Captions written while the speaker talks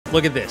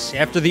Look at this.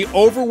 After the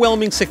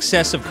overwhelming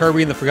success of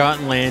Kirby and the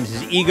Forgotten Land,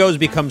 his ego's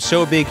become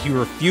so big he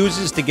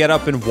refuses to get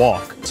up and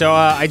walk. So,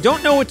 I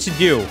don't know what to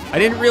do. I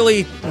didn't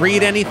really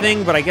read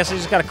anything, but I guess I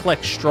just gotta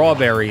collect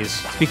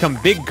strawberries to become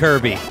Big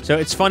Kirby. So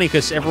it's funny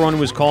because everyone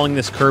was calling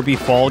this Kirby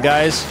Fall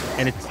Guys,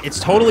 and it's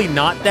totally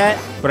not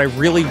that, but I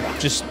really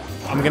just...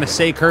 I'm gonna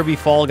say Kirby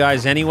Fall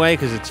Guys anyway,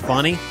 because it's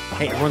funny.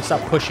 Hey, everyone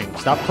stop pushing.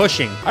 Stop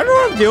pushing. I don't know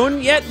what I'm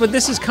doing yet, but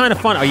this is kind of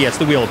fun. Oh, yeah, it's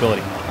the wheel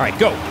ability. All right,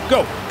 go,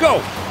 go, go.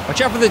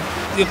 Watch out for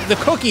the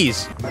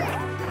cookies.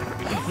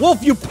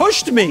 Wolf, you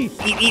pushed me.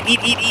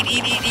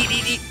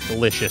 Eat.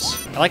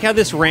 Delicious. I like how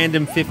this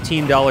random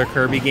 $15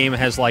 Kirby game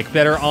has, like,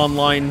 better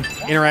online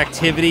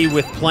interactivity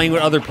with playing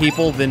with other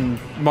people than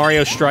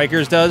Mario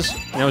Strikers does.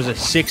 And that was a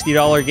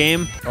 $60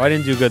 game. Oh, I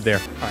didn't do good there.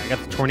 All right, I got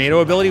the tornado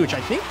ability, which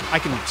I think I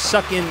can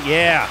suck in.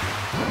 Yeah.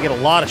 I get a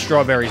lot of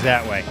strawberries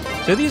that way.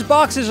 So these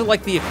boxes are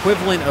like the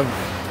equivalent of,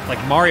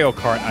 like, Mario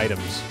Kart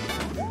items.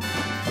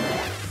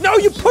 No,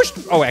 you pushed...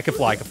 Oh, I can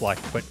fly.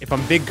 But if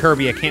I'm Big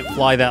Kirby, I can't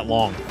fly that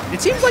long. It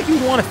seems like you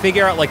want to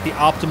figure out, like, the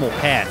optimal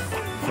path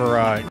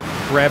for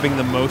grabbing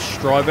the most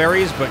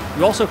strawberries, but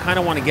you also kind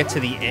of want to get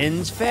to the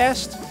ends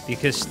fast,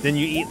 because then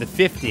you eat the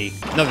 50.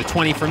 Another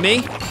 20 for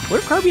me. What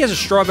if Kirby has a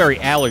strawberry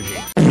allergy?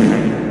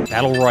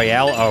 Battle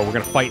Royale? Oh, we're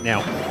gonna fight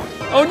now.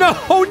 Oh, no!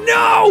 Oh,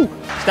 no!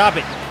 Stop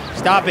it.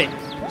 Stop it.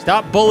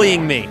 Stop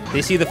bullying me.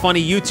 They see the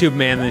funny YouTube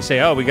man, and they say,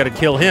 oh, we gotta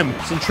kill him.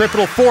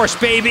 Centripetal force,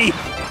 baby!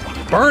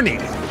 Bernie.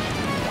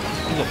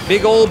 He's a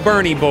big old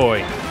Bernie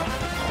boy.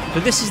 So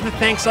this is the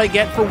thanks I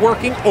get for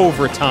working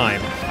overtime.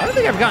 I don't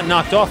think I've gotten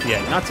knocked off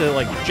yet. Not to,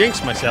 like,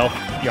 jinx myself.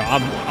 Yo,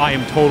 I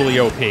am totally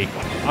OP.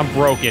 I'm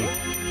broken.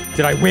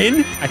 Did I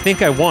win? I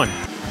think I won.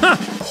 Huh.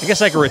 I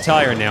guess I can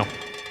retire now.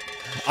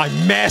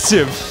 I'm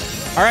massive.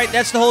 All right,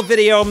 that's the whole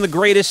video. I'm the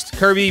greatest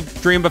Kirby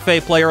Dream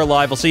Buffet player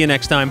alive. I'll see you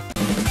next time.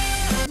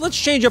 Let's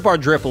change up our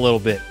drip a little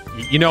bit.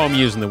 You know I'm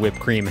using the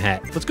whipped cream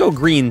hat. Let's go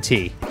green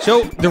tea.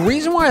 So, the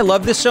reason why I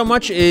love this so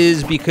much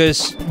is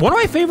because one of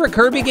my favorite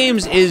Kirby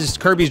games is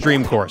Kirby's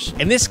Dream Course.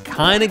 And this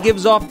kind of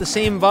gives off the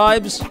same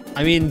vibes.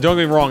 I mean, don't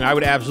get me wrong, I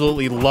would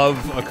absolutely love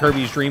a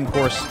Kirby's Dream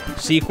Course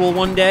sequel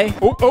one day.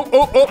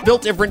 Oh,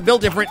 built different.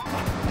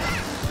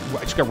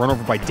 I just got run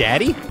over by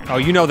Daddy? Oh,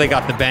 you know they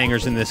got the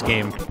bangers in this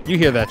game. You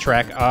hear that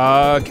track.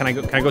 Can I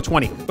go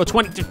 20? Go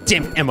 20.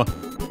 Damn, Emma.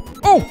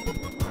 Oh!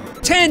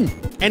 10!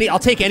 I'll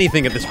take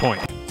anything at this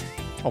point.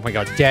 Oh my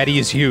god, Daddy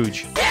is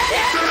huge.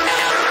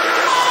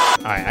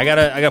 Alright, I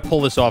gotta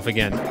pull this off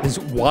again. This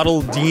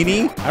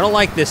Waddle-Deenie? I don't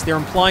like this. They're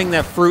implying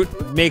that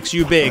fruit makes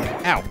you big.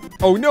 Ow.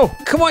 Oh no!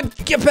 Come on!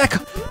 Get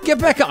back! Get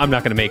back! I'm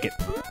not gonna make it.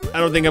 I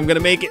don't think I'm gonna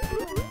make it.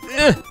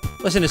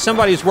 Listen, as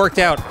somebody who's worked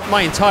out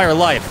my entire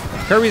life,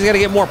 Kirby's gotta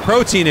get more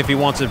protein if he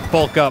wants to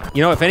bulk up.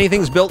 You know, if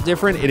anything's built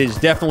different, it is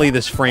definitely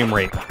this frame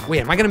rate.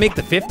 Wait, am I gonna make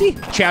the 50?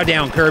 Chow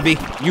down, Kirby.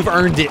 You've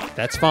earned it.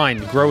 That's fine.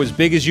 Grow as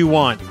big as you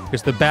want,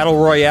 because the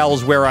Battle Royale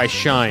is where I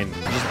shine.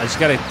 I just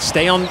gotta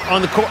stay on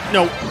the court.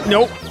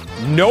 Nope.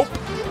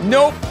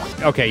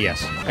 Okay,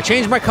 yes. I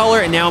changed my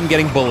color, and now I'm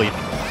getting bullied.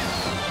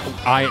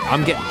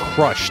 I'm getting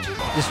crushed.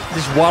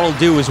 This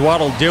Waddle-Doo is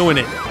Waddle-Dooing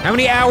it. How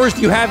many hours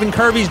do you have in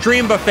Kirby's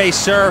Dream Buffet,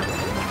 sir?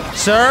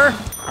 Sir?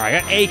 All right,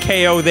 I got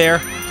AKO there.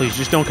 Please,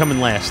 just don't come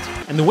in last.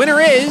 And the winner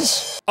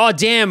is... Oh,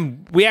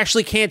 damn, we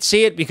actually can't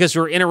see it because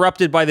we're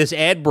interrupted by this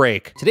ad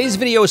break. Today's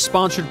video is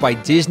sponsored by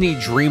Disney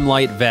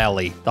Dreamlight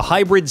Valley, the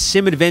hybrid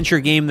sim-adventure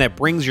game that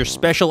brings your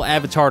special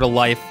avatar to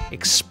life.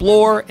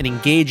 Explore and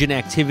engage in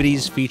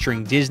activities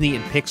featuring Disney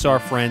and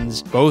Pixar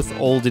friends, both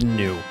old and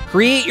new.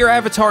 Create your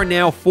avatar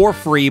now for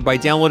free by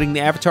downloading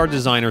the Avatar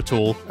Designer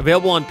tool,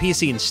 available on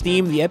PC and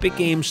Steam, the Epic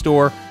Games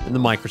Store, and the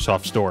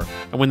Microsoft Store.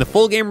 And when the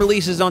full game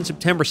releases on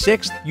September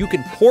 6th, you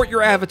can port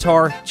your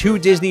avatar to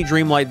Disney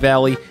Dreamlight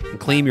Valley and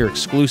claim your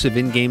exclusive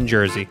in-game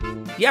jersey.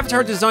 The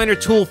Avatar Designer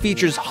tool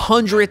features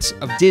hundreds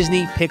of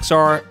Disney,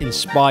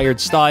 Pixar-inspired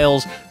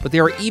styles, but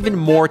there are even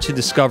more to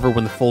discover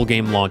when the full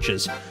game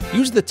launches.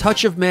 Use the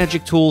Touch of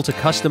Magic tool to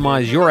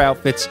customize your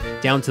outfits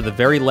down to the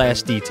very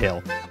last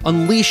detail.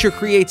 Unleash your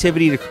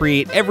creativity to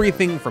create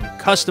everything from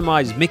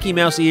customized Mickey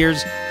Mouse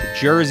ears to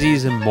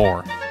jerseys and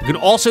more. You can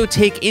also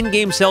take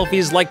in-game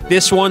selfies like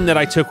this one that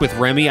I took with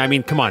Remy. I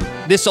mean, come on,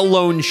 this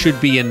alone should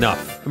be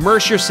enough.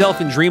 Immerse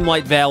yourself in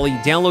Dreamlight Valley,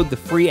 download the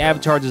free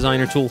Avatar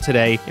Designer tool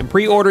today, and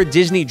pre-order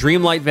Disney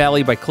Dreamlight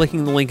Valley by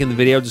clicking the link in the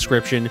video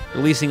description,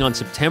 releasing on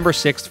September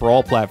 6th for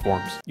all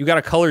platforms. You got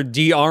a color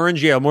D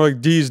orange? Yeah, more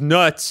like D's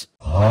nuts.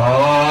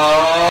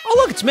 Oh,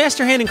 look, it's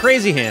Master Hand and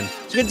Crazy Hand.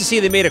 It's good to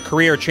see they made a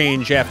career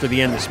change after the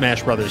end of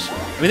Smash Brothers.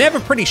 I mean, they have a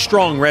pretty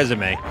strong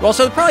resume.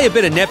 Also, probably a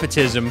bit of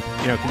nepotism,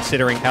 you know,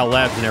 considering HAL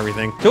Labs and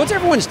everything. So what's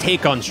everyone's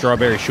take on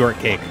strawberry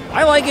shortcake?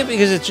 I like it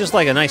because it's just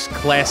like a nice,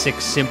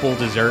 classic, simple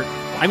dessert.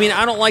 I mean,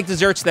 I don't like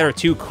desserts that are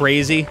too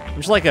crazy. I'm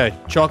just like a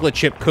chocolate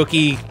chip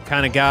cookie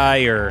kind of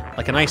guy, or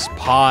like a nice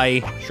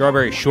pie,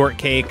 strawberry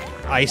shortcake,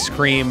 ice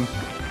cream.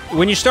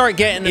 When you start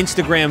getting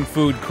Instagram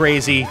food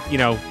crazy, you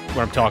know,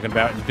 what I'm talking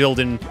about. And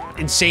building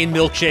insane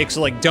milkshakes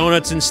like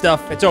donuts and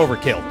stuff. It's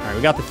overkill. All right,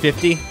 we got the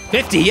 50.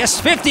 50, yes,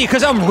 50,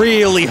 because I'm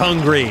really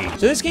hungry.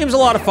 So this game's a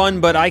lot of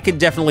fun, but I could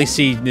definitely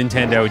see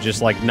Nintendo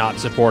just like not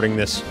supporting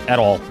this at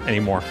all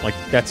anymore. Like,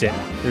 that's it.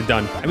 They're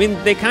done. I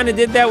mean, they kind of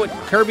did that with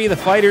Kirby the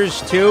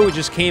Fighters too. It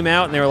just came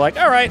out and they were like,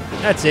 all right,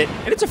 that's it.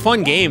 And it's a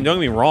fun game, don't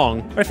get me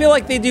wrong. But I feel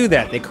like they do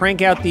that. They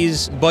crank out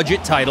these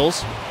budget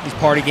titles, these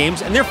party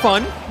games, and they're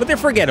fun, but they're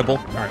forgettable.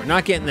 All right, we're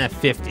not getting that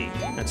 50.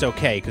 That's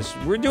okay, because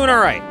we're doing all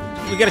right.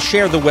 We gotta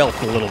share the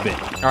wealth a little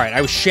bit. All right,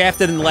 I was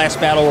shafted in the last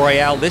Battle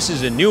Royale. This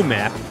is a new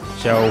map,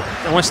 so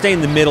I want to stay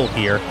in the middle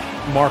here.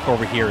 Mark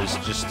over here is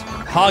just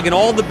hogging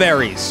all the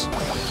berries.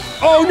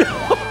 Oh, no!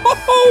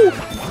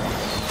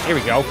 Here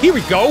we go. Here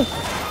we go.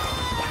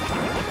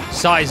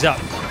 Size up.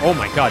 Oh,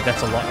 my God,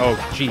 that's a lot. Oh,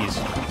 jeez.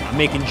 I'm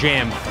making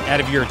jam out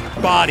of your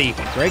body.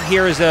 Greg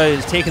here is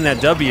taking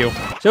that W.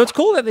 So it's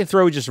cool that they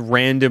throw just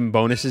random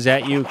bonuses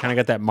at you. Kind of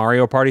got that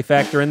Mario Party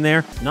factor in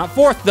there. Not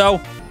fourth, though.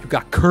 You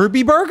got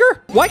Kirby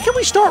Burger? Why can't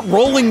we start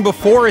rolling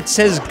before it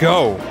says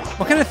go?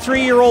 What kind of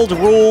 3-year-old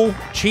rule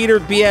cheater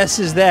BS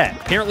is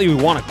that? Apparently we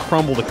want to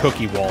crumble the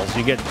cookie walls.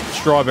 You get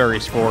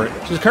strawberries for it.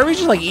 So is Kirby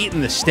just like eating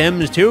the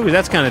stems too? Because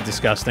that's kind of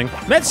disgusting.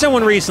 Met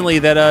someone recently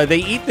that they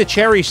eat the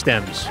cherry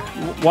stems.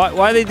 Why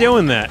are they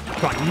doing that?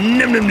 Come on.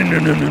 Nom, nom, nom,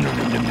 nom, nom, nom, nom,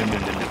 nom, nom, nom,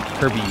 nom.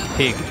 Kirby, you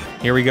pig.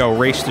 Here we go.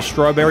 Race to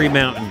Strawberry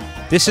Mountain.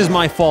 This is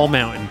my fall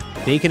mountain.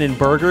 Bacon and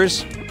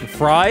burgers, and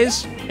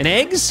fries, and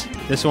eggs?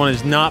 This one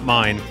is not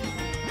mine.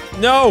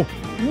 No!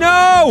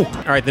 No!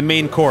 All right, the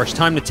main course.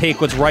 Time to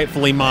take what's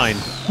rightfully mine.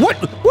 What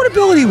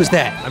ability was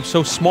that? I'm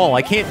so small,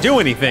 I can't do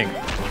anything.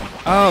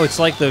 Oh, it's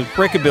like the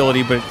brick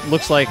ability, but it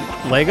looks like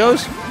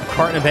Legos? A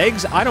carton of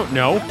eggs? I don't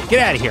know. Get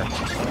out of here.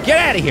 Get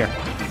out of here.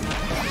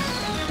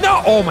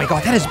 No! Oh my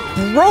God, that is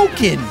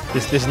broken.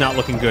 This is not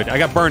looking good. I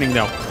got burning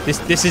though.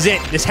 This is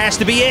it. This has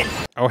to be it.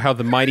 Oh, how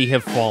the mighty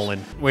have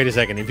fallen. Wait a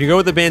second. If you go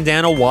with the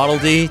bandana Waddle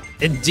Dee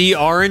and D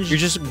Orange, you're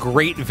just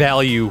great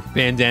value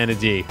Bandana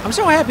D. I'm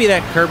so happy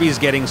that Kirby's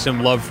getting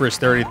some love for his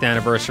 30th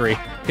anniversary.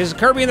 Because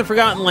Kirby in the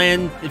Forgotten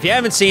Land, if you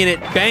haven't seen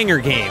it, banger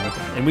game.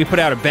 And we put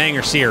out a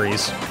banger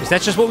series. Because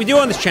that's just what we do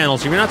on this channel.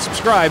 So if you're not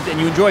subscribed and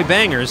you enjoy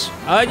bangers,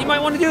 you might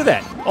want to do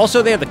that.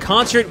 Also, they have the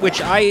concert,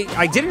 which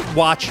I didn't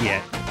watch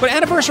yet. But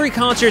anniversary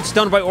concerts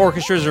done by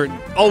orchestras are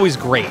always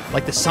great.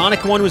 Like the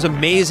Sonic one was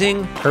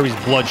amazing. Kirby's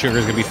blood sugar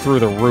is gonna be through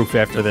the roof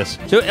after this.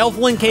 So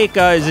Elflin cake,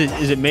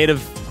 is it made of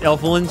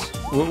Elflins?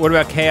 What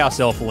about Chaos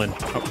Elflin?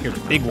 Oh, here's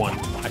a big one.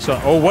 I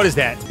saw, oh, what is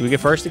that? Did we get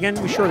first again?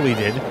 We surely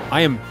did.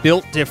 I am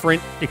built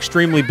different,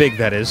 extremely big,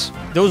 that is.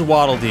 Those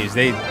Waddle Dees,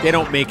 they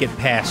don't make it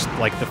past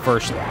like the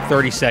first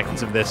 30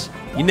 seconds of this.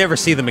 You never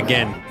see them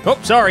again. Oh,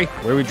 sorry.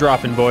 Where are we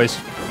dropping, boys?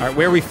 All right,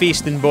 where are we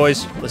feasting,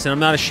 boys? Listen, I'm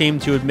not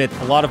ashamed to admit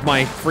a lot of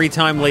my free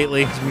time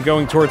lately has been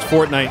going towards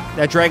Fortnite.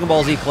 That Dragon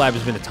Ball Z collab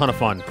has been a ton of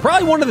fun.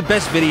 Probably one of the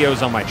best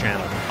videos on my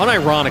channel,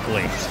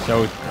 unironically.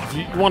 So if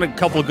you want a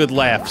couple of good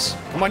laughs,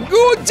 come on,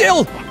 good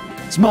Dill!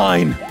 It's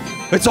mine.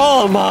 It's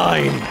all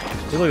mine.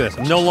 Hey, look at this.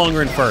 I'm no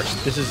longer in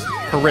first. This is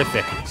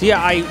horrific. So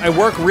yeah, I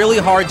work really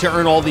hard to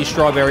earn all these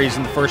strawberries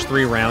in the first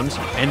 3 rounds,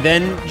 and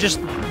then just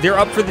they're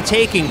up for the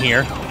taking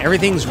here.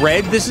 Everything's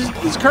red. This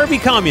is Kirby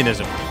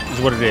communism,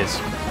 is what it is.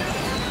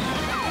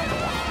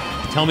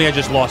 Tell me I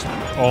just lost.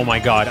 Oh my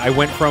God, I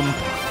went from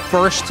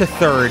first to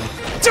third.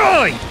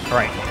 Die! All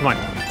right, come on.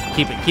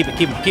 Keep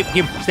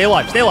it. Stay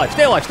alive, stay alive,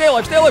 stay alive, stay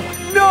alive, stay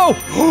alive. No!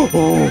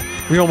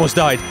 Oh, we almost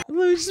died.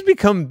 We just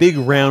become big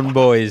round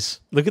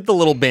boys. Look at the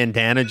little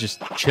bandana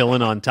just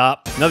chilling on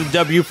top. Another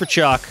W for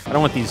Choc. I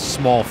don't want these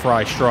small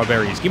fry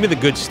strawberries. Give me the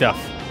good stuff.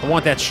 I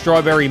want that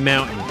strawberry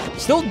mountain.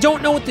 Still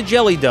don't know what the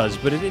jelly does,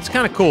 but it's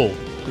kind of cool.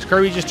 Because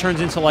Kirby just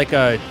turns into like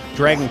a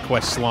Dragon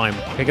Quest slime.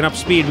 Picking up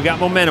speed, we got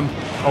momentum.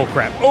 Oh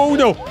crap, oh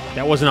no,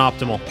 that wasn't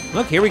optimal.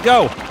 Look, here we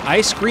go,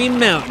 Ice Cream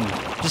Mountain.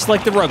 Just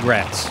like the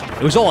Rugrats.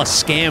 It was all a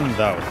scam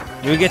though.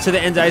 You get to the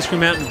end of Ice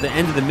Cream Mountain, the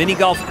end of the mini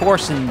golf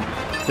course, and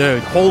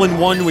the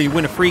hole-in-one where you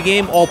win a free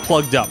game, all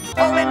plugged up.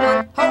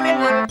 Hole-in-one,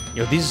 hole-in-one.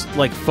 You know, these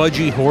like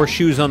fudgy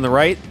horseshoes on the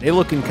right, they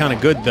looking kind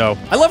of good though.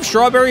 I love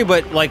strawberry,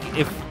 but like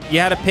if you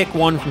had to pick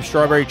one from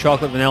strawberry,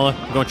 chocolate, vanilla,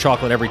 I'm going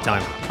chocolate every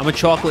time. I'm a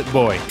chocolate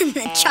boy.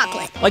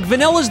 Chocolate. Like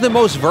vanilla's the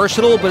most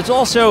versatile, but it's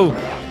also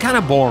kind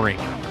of boring.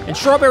 And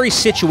strawberry's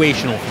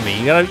situational for me.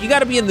 You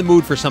gotta be in the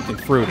mood for something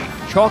fruity.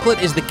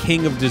 Chocolate is the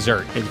king of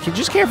dessert. And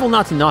just careful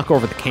not to knock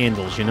over the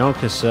candles, you know,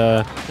 because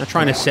not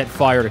trying to set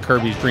fire to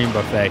Kirby's Dream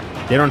Buffet.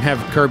 They don't have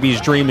Kirby's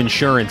Dream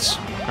Insurance.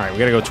 All right, we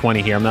gotta go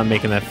 20 here. I'm not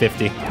making that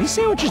 50. These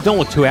sandwiches don't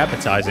look too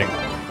appetizing.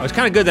 Oh, it's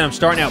kind of good that I'm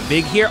starting out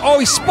big here. Oh,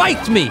 he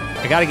spiked me!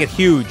 I gotta get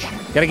huge.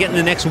 Gotta get in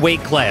the next weight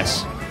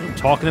class. What are you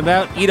talking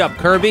about? Eat up,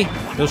 Kirby.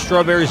 Those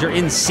strawberries are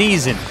in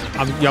season.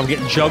 I'm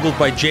getting juggled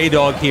by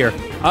J-Dog here.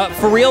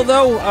 For real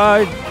though,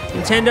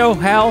 Nintendo,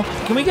 Hal,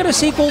 can we get a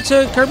sequel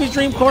to Kirby's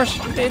Dream Course?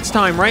 It's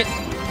time, right?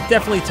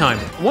 definitely time.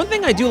 One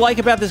thing I do like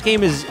about this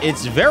game is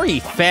it's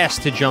very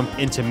fast to jump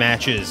into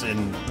matches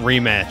and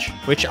rematch,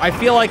 which I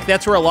feel like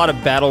that's where a lot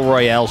of battle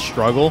royales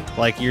struggle.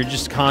 Like, you're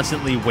just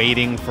constantly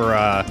waiting for,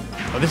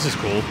 oh, this is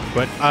cool.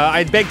 But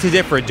I'd beg to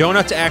differ.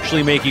 Donuts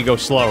actually make you go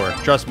slower.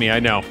 Trust me, I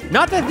know.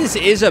 Not that this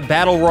is a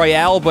battle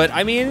royale, but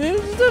I mean,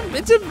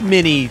 it's a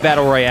mini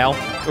battle royale.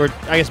 Or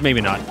I guess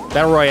maybe not.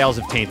 Battle royales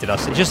have tainted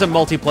us. It's just a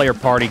multiplayer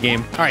party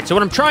game. All right, so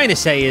what I'm trying to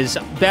say is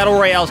battle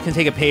royales can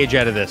take a page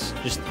out of this.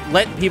 Just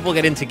let people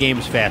get into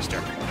games faster.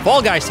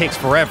 Fall Guys takes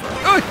forever.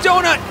 Oh,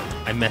 donut!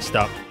 I messed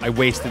up. I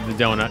wasted the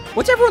donut.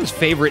 What's everyone's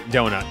favorite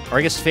donut? Or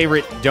I guess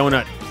favorite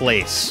donut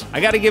place?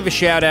 I gotta give a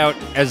shout out,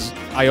 as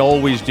I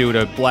always do,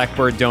 to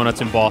Blackbird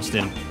Donuts in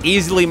Boston.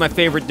 Easily my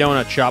favorite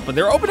donut shop, but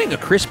they're opening a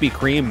Krispy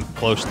Kreme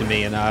close to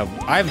me, and I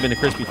haven't been to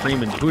Krispy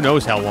Kreme in who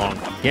knows how long.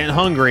 Getting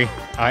hungry.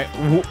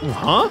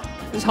 Huh?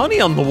 There's honey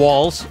on the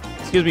walls.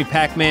 Excuse me,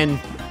 Pac-Man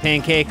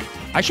pancake.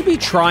 I should be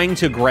trying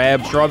to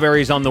grab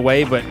strawberries on the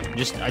way, but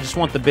I just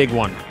want the big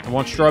one. I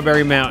want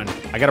Strawberry Mountain.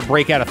 I gotta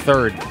break out a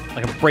third.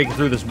 Like I'm breaking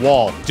through this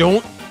wall.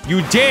 Don't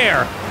you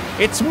dare!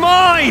 It's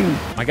mine!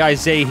 My guy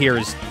Zay here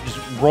is just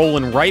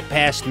rolling right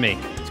past me.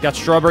 He's got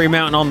Strawberry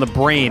Mountain on the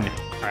brain.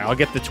 All right, I'll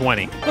get the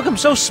 20. Look, I'm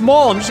so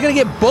small. I'm just gonna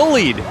get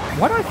bullied.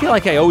 Why do I feel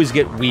like I always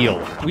get Wheel?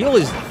 Wheel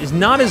is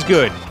not as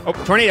good. Oh,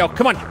 Tornado,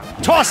 come on.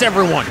 Toss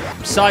everyone.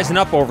 I'm sizing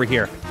up over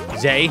here.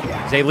 Zay,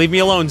 leave me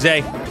alone,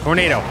 Zay.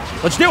 Tornado,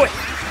 let's do it.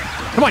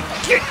 Come on,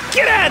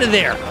 get out of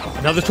there!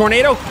 Another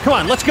tornado? Come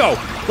on, let's go!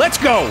 Let's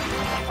go!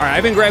 All right,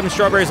 I've been grabbing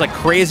strawberries like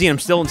crazy, and I'm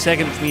still in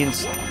second, which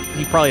means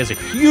he probably has a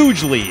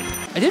huge lead.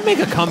 I did make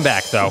a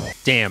comeback, though.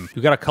 Damn,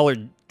 you got a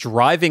colored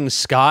driving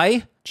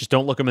sky? Just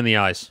don't look him in the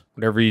eyes,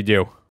 whatever you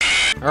do.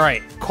 All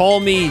right, call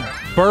me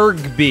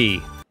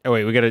Bergby. Oh,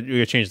 wait, we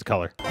gotta change the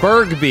color.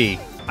 Bergby.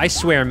 I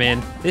swear,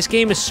 man, this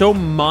game is so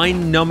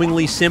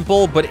mind-numbingly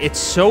simple, but it's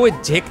so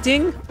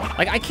addicting.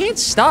 Like, I can't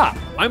stop.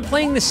 I'm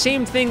playing the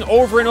same thing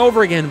over and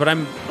over again, but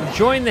I'm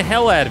enjoying the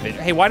hell out of it.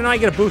 Hey, why didn't I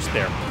get a boost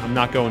there? I'm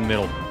not going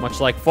middle.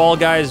 Much like Fall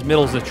Guys,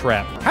 middle's the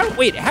trap.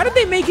 Wait, how did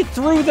they make it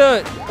through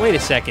the... Wait a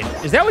second.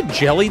 Is that what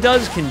Jelly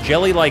does? Can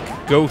Jelly,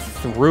 like, go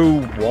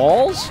through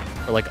walls?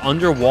 Or, like,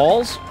 under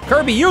walls?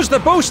 Kirby, use the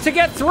boost to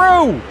get through!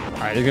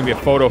 All right, there's gonna be a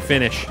photo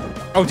finish.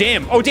 Oh,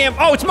 damn. Oh, damn.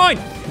 Oh, it's mine!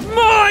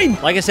 Mine!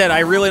 Like I said, I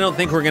really don't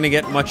think we're gonna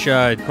get much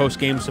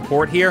post-game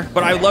support here,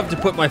 but I love to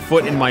put my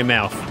foot in my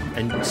mouth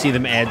and see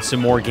them add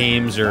some more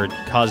games or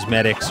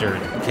cosmetics or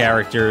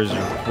characters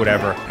or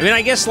whatever. I mean,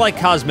 I guess, like,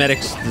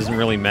 cosmetics doesn't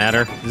really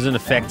matter. It doesn't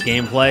affect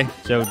gameplay,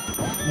 so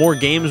more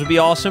games would be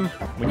awesome.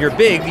 When you're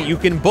big, you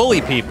can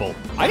bully people.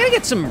 I gotta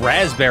get some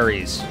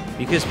raspberries,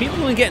 because people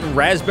have been getting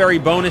raspberry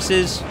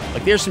bonuses.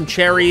 Like, there's some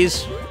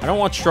cherries. I don't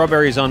want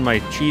strawberries on my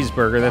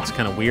cheeseburger. That's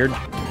kind of weird.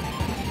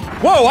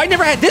 Whoa, I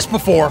never had this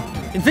before!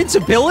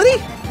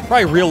 Invincibility?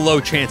 Probably a real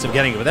low chance of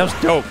getting it, but that was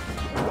dope.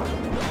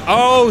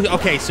 Oh,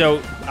 okay, so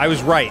I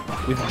was right.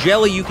 With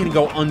Jelly, you can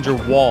go under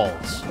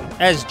walls,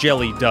 as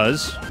Jelly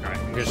does. All right,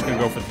 I'm just gonna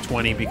go for the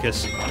 20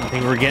 because I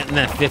think we're getting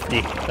that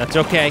 50. That's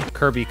okay.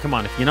 Kirby, come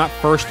on. If you're not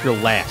first, you're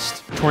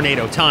last.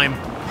 Tornado time.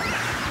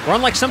 We're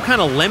on like some kind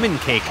of lemon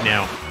cake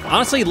now.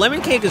 Honestly,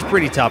 lemon cake is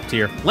pretty top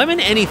tier. Lemon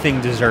anything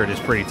dessert is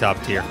pretty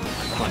top tier.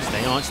 Come on,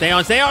 stay on, stay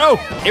on, stay on.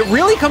 Oh, it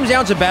really comes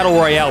down to Battle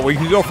Royale where you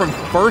can go from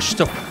first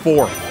to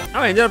fourth. Oh,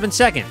 I ended up in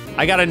second.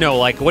 I gotta know,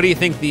 like, what do you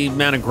think the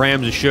amount of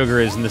grams of sugar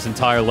is in this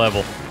entire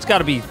level? It's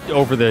gotta be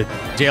over the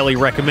daily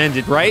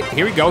recommended, right?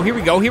 Here we go, here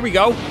we go, here we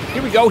go,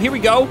 here we go, here we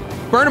go.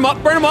 Burn them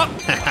up, burn them up.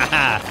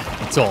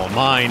 It's all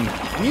mine.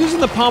 I'm using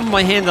the palm of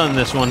my hand on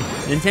this one.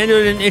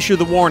 Nintendo didn't issue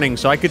the warning,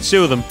 so I could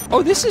sue them.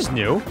 Oh, this is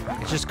new.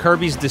 It's just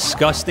Kirby's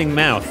disgusting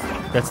mouth.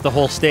 That's the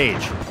whole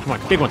stage. Come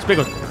on, big ones, big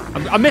ones.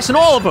 I'm missing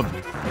all of them.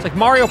 It's like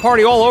Mario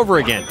Party all over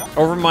again.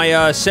 Over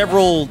my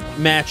several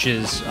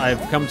matches,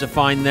 I've come to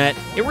find that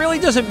it really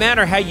doesn't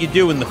matter how you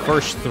do in the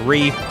first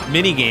 3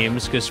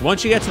 mini-games, because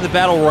once you get to the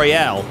Battle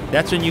Royale,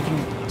 that's when you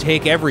can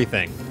take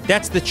everything.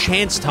 That's the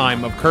chance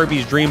time of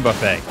Kirby's Dream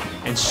Buffet.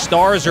 And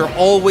stars are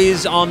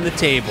always on the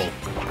table.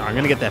 Oh, I'm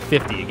gonna get that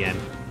 50 again.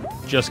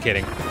 Just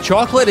kidding.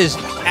 Chocolate is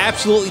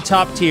absolutely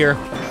top tier,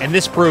 and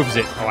this proves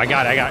it. Oh, I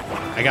got it, I got it,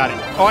 I got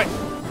it. All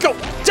right, go,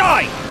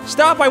 die!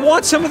 Stop, I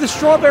want some of the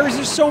strawberries,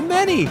 there's so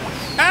many.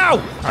 Ow!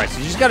 All right, so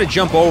you just gotta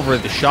jump over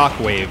the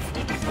shockwave,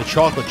 the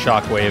chocolate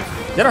shockwave.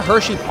 Is that a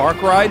Hershey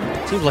Park ride?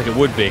 Seems like it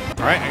would be.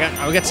 All right,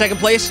 I got second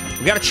place.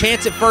 We got a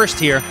chance at first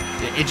here.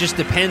 It just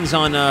depends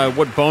on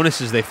what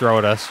bonuses they throw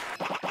at us.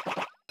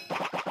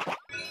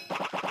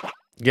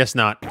 Guess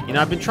not. You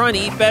know, I've been trying to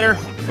eat better,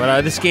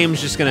 but this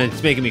game's just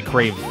it's making me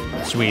crave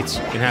sweets.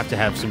 Gonna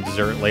have some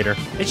dessert later.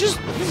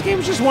 This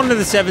game's just one of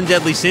the 7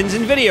 deadly sins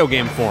in video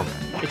game form.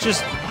 It's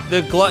just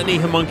the gluttony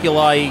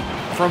homunculi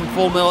from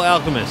Full Metal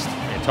Alchemist.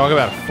 And talk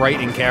about a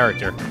frightening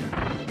character.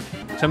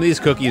 Some of these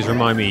cookies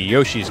remind me of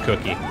Yoshi's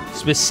cookie.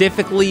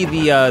 Specifically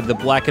the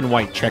black and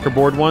white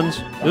checkerboard ones.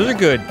 Those are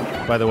good,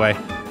 by the way.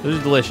 Those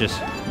are delicious.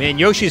 Man,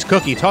 Yoshi's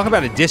Cookie, talk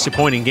about a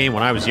disappointing game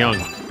when I was young.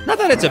 Not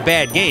that it's a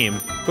bad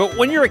game, but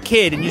when you're a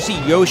kid and you see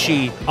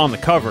Yoshi on the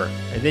cover,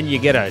 and then you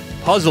get a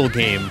puzzle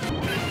game.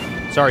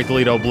 Sorry,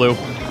 Toledo Blue.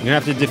 gonna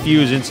have to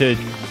diffuse into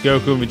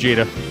Goku and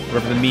Vegeta,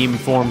 whatever the meme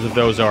forms of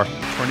those are.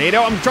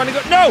 Tornado, I'm trying to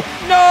go. No!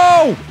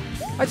 No!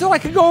 I thought I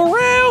could go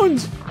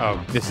around.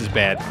 Oh, this is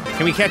bad.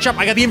 Can we catch up?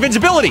 I got the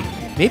invincibility.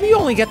 Maybe you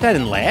only get that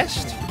in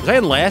last? Was I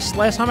in last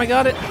time I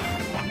got it?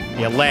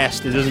 Yeah,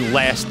 last. It doesn't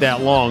last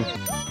that long.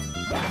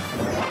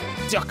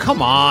 Oh,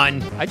 come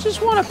on. I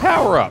just want to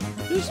power up.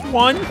 Just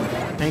one.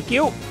 Thank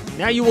you.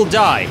 Now you will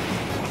die.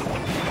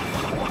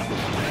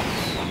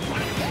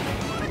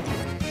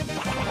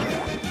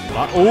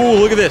 Oh,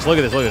 look at this. Look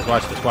at this. Look at this.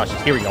 Watch this. Watch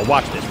this. Here we go.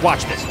 Watch this.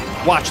 Watch this.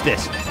 Watch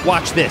this.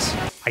 Watch this.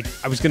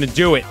 I was going to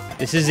do it.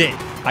 This is it.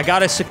 I got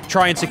to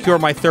try and secure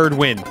my third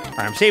win. All right,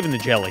 I'm saving the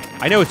jelly.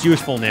 I know it's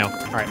useful now.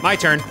 All right, my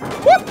turn.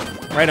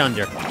 Whoop! Right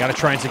under. Got to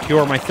try and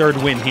secure my third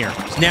win here.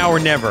 It's now or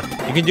never.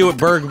 You can do it,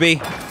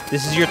 Bergby.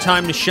 This is your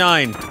time to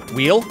shine.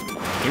 Wheel.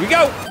 Here we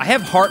go. I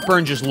have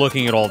heartburn just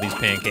looking at all these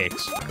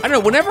pancakes. I don't know,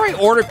 whenever I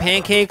order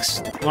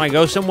pancakes when I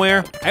go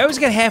somewhere, I always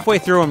get halfway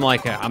through, I'm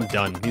like, I'm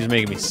done. These are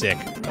making me sick.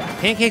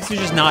 Pancakes are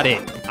just not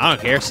it. I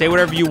don't care. Say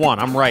whatever you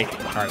want. I'm right.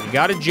 All right, we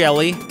got a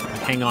jelly.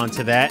 Hang on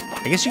to that.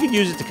 I guess you could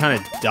use it to kind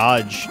of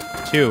dodge,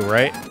 too,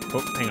 right? Oh,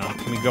 hang on.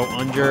 Can we go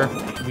under?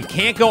 We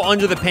can't go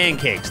under the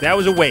pancakes. That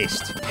was a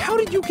waste. How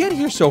did you get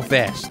here so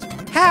fast?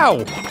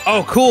 How?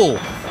 Oh, cool.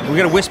 We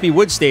got a Wispy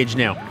Wood stage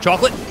now.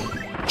 Chocolate?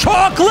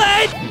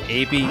 Chocolate!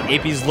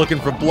 AP's looking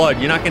for blood.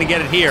 You're not gonna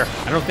get it here.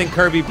 I don't think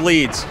Kirby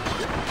bleeds.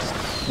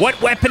 What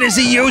weapon is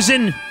he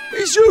using?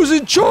 He's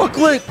using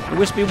chocolate!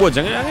 Wispy Woods,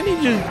 I'm gonna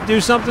need you to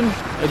do something.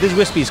 This is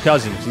Wispy's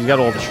cousin. He's got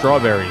all the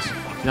strawberries.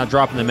 He's not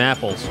dropping them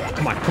apples.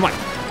 Come on, come on.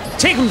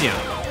 Take him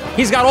down.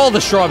 He's got all the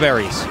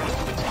strawberries.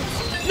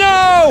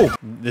 No!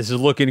 This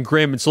is looking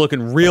grim. It's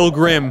looking real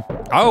grim.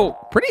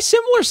 Oh, pretty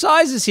similar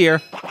sizes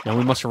here. Now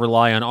we must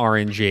rely on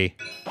RNG.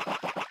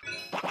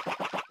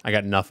 I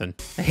got nothing.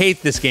 I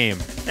hate this game.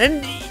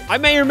 And I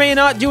may or may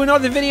not do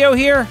another video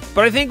here,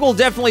 but I think we'll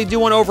definitely do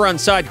one over on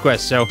SideQuest,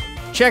 so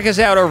check us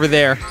out over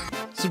there.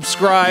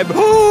 Subscribe.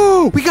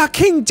 Oh, we got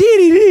King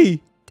DDD!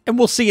 And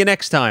we'll see you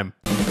next time.